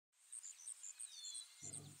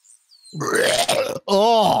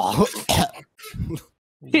Oh.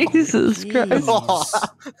 Jesus Christ. Oh,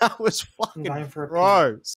 that was fucking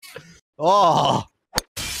gross. Oh.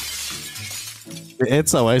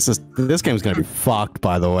 It's Oasis. This game's gonna be fucked,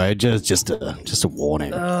 by the way. Just a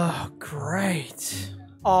warning. Oh, great.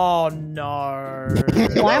 Oh no.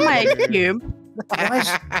 Why am I a cube?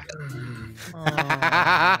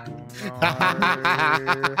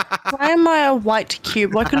 Why am I a white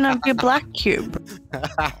cube? Why couldn't I be a black cube?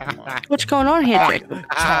 What's going on here, Jacob?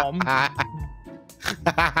 Tom.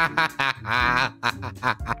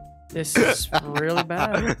 This is really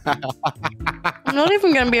bad. I'm not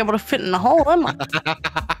even going to be able to fit in the hole, am I?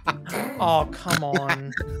 Oh, come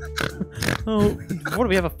on. Oh, what do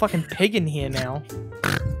we have, a fucking pig in here now?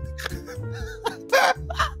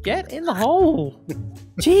 Get in the hole.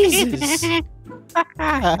 Jesus.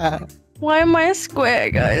 Why am I a square,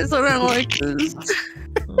 guys? I don't like this.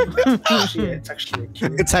 It's actually a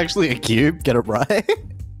cube. It's actually a cube. Get it right.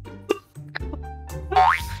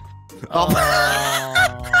 Oh,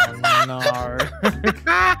 no.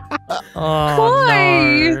 Oh,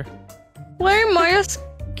 Why? no. Why am I a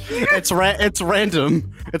It's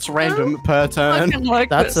random. It's random per turn. like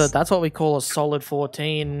That's this? that's what we call a solid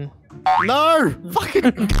 14. No,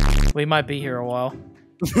 fucking We might be here a while.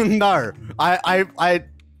 no. I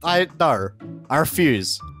no. I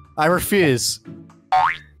refuse. I refuse.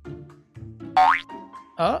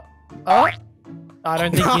 I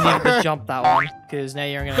don't think you needed to jump that one, because now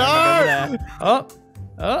you're gonna end up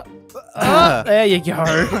over there. There you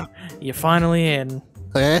go. You're finally in.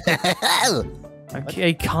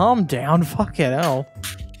 Okay, calm down. Fucking hell.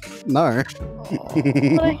 No.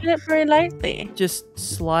 But I hit it very lightly. Just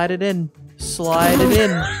slide it in. Slide it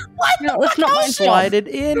in. No, it's not my Slide it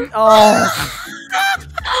in. Oh.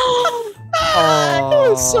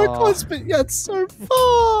 Oh, it's so close, but yet so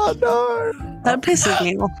far. No. That pisses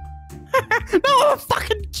me off. No, a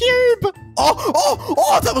fucking cube.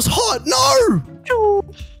 Oh, that was hot. No.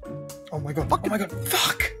 Oh my god. Oh my god.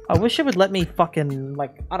 Fuck. I wish it would let me fucking,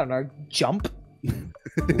 like, I don't know, jump.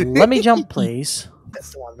 Let me jump, please.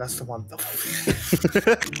 That's the one. That's the one.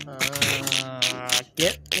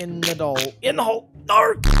 Get in the hole. In the hole.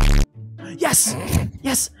 No. Yes.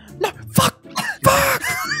 Yes. No. Fuck. Fuck.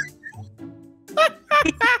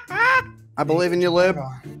 I believe in you, Lib.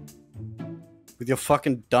 With your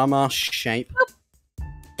fucking dumbass shape.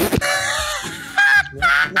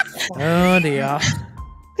 Oh dear.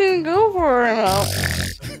 Didn't go for it now.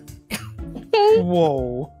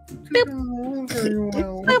 Whoa. Very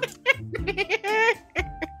well.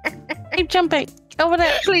 Keep jumping. Over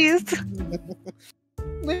there, please.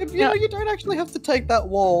 Lib, you know, you don't actually have to take that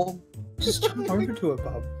wall. Just jump over to it,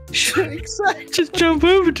 bub. Exactly. Just jump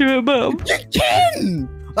over to it, Bob. You can!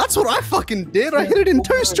 That's what I fucking did. I hit it in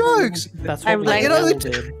 2 strokes. That's I what we like all it.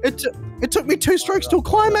 did. It took me 2 strokes to a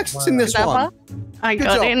climax in this one. I Good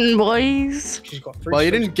got job. in, boys. She's got 3 Well, you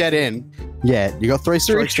strokes. didn't get in yet. You got 3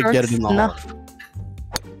 strokes to get it in the hole. Enough.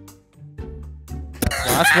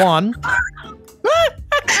 That's one.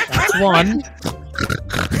 That's one.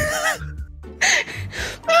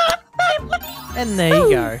 And there you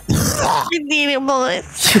go. You need it,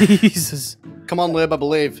 boys. Jesus. Come on, Lib, I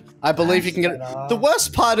believe. I believe you can get it. The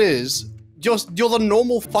worst part is, you're the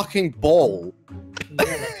normal fucking ball. Yeah,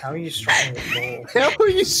 like, how are you struggling with ball? How are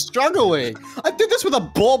you struggling? I did this with a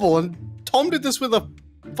bauble, and Tom did this with a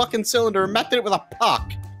fucking cylinder, and Matt did it with a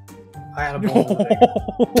puck. I had a ball.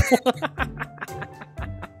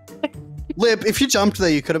 Lib, if you jumped there,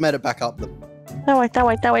 you could have made it back up. That way,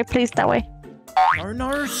 please, that way.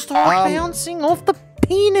 No, stop bouncing off the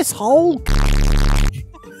penis hole.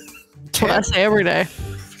 That's what I say every day.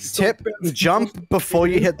 Tip, jump before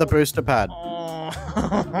you hit the booster pad.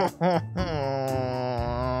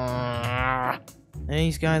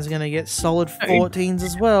 These guys are gonna get solid 14s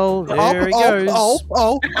as well. There he goes. No,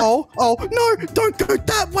 don't go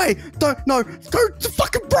that way. Go the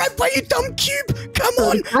fucking bright way, you dumb cube. Come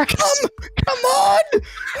on, come on.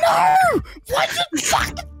 No, what the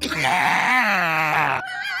fuck?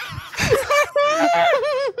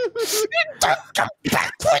 Don't go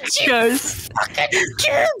backwards, you Guys, fucking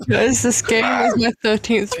cube. guys, this game is my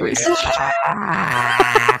 13th race. Come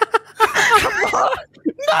on.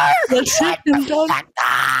 No! That's it, I'm done.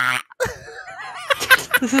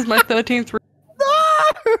 This is my 13th race. No!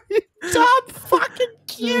 You dumb fucking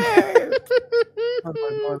cube! Oh my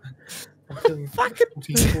god. I'm feeling Fucking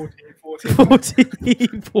 14. 14.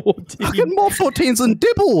 Fucking more 14s than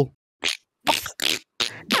Dibble!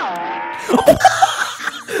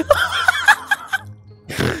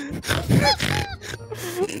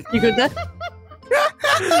 You good there?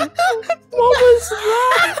 What was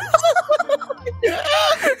that? No,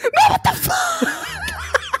 what the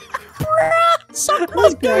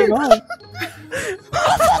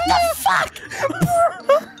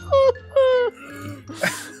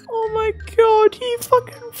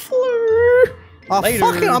Hello. Oh, Later.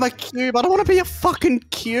 fucking, I'm a cube. I don't want to be a fucking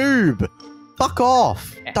cube. Fuck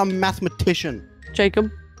off, dumb mathematician.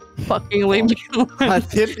 Jacob, fucking leave me alone. I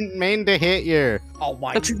didn't mean to hit you. Oh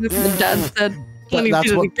my. That's exactly what Dad said. When he That's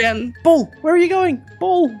did it what- again. Bull, where are you going?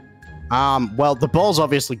 Bull. Well, the ball's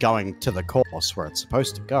obviously going to the course where it's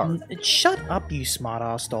supposed to go. Shut up, you smart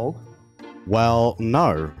ass dog. Well,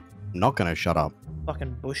 no. I'm not gonna shut up.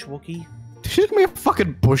 Fucking bush Wookie. Did you give me a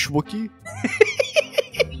fucking bush Wookie?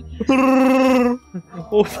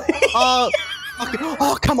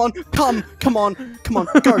 Oh, come on, come on,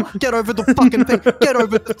 go, get over the fucking thing, get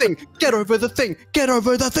over the thing, get over the thing, get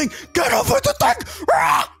over the thing, get over the thing!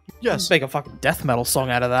 Ah! Yes. Make a fucking death metal song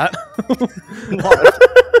out of that. What?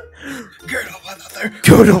 Get over the thing,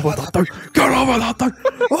 get over the thing, get over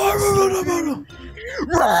the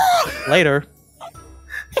thing. Later.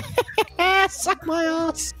 Suck my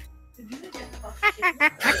ass.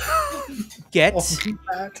 Get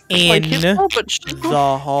in Oh, but shut up.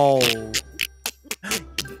 the hole.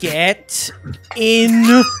 Get in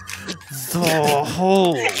the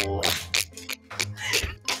hole.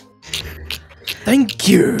 Thank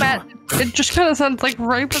you. Matt, it just kind of sounds like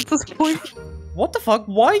rape at this point. What the fuck?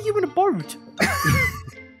 Why are you in a boat?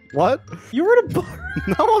 What? You're in a boat.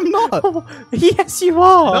 No, I'm not. Yes, you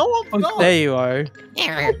are. No, I'm not. There you are.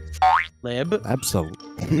 Lib. Absolutely.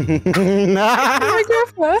 Can I go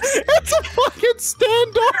first? It's a fucking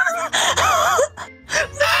standoff.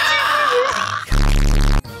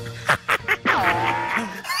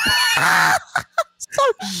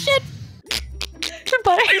 Oh shit!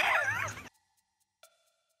 Goodbye.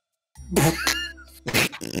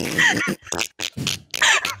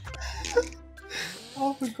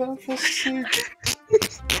 Oh my god, I feel sick.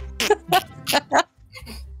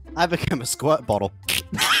 I became a squirt bottle.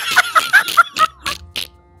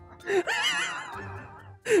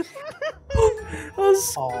 That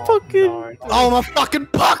was Oh, fucking. no. Oh my fucking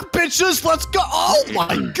puck, bitches! Let's go! Oh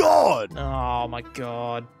my god! Oh my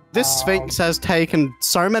god. This Sphinx has taken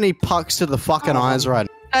so many pucks to the fucking eyes right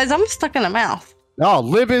now. Guys, I'm stuck in a mouth. Oh,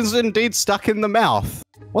 Lib is indeed stuck in the mouth.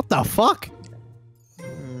 What the fuck?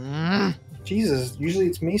 Jesus, usually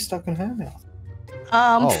it's me stuck in her mouth.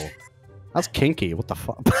 Oh, that's kinky. What the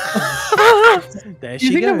fuck? There do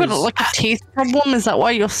you she think I've got goes. like a teeth problem? Is that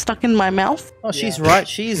why you're stuck in my mouth? Oh, she's right.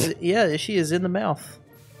 She is in the mouth.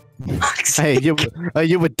 Hey, are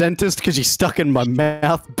you a dentist because you're stuck in my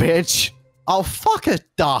mouth, bitch? Oh, fuck a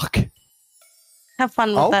duck. Have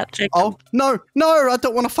fun with that, Jacob. Oh, no, I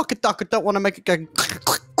don't want to fuck a duck. I don't want to make it go.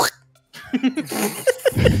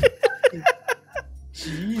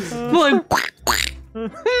 Well,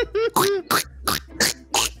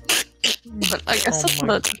 but I guess that's Oh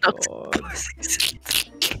my what a duck's god.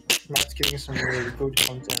 Matt's getting some really good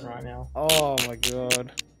content right now. Oh my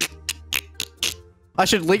god. I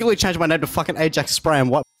should legally change my name to fucking Ajax Spray and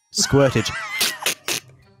what? Squirtage.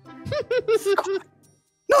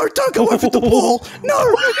 No, don't go over the wall!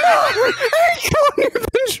 No! He can't even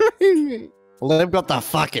train me! Well, they've got the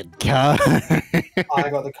fucking car. I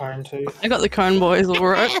got the cone too. I got the cone boys,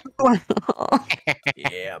 alright.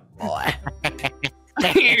 Yeah, boy.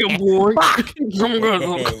 Yeah, boy. I'm good.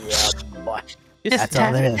 Yeah, boy. Just That's all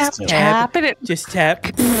tap, there is tap, to it. tap it. Just tap.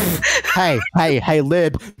 Hey,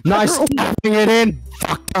 Lib. Nice tapping it in,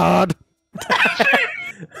 fucktard.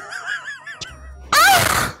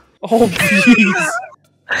 Oh, please.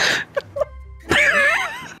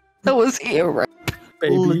 That was here.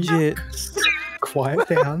 Baby, Legit. quiet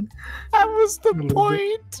down. That was the little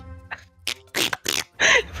point.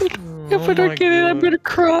 If I don't get it, I'm gonna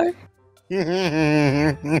cry.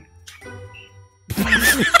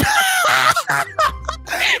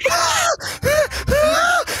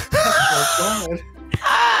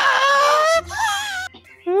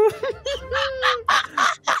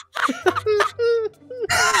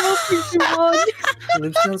 Oh god.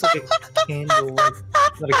 It smells like a candle. Not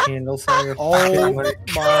a candle, sorry. Oh my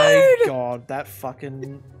god, that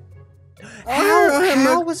fucking.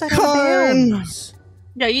 How was that out of bounds?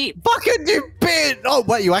 Yeah, you. Fucking you bitch! Oh,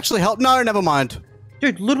 wait, you actually helped? No, never mind.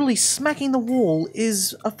 Dude, literally smacking the wall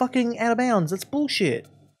is a fucking out of bounds. That's bullshit.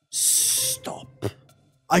 Stop.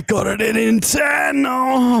 I got it in 10.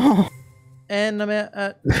 Oh. And I'm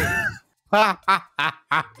at. I'm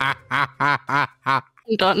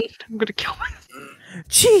done. I'm gonna kill myself.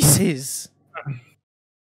 Jesus.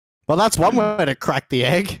 Well, that's one way to crack the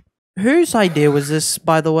egg. Whose idea was this,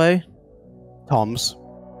 by the way? Tom's.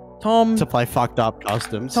 Tom. To play fucked up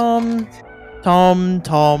customs. Tom.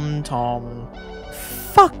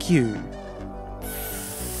 Fuck you.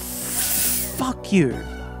 Fuck you.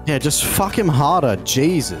 Yeah, just fuck him harder.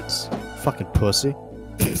 Jesus. Fucking pussy.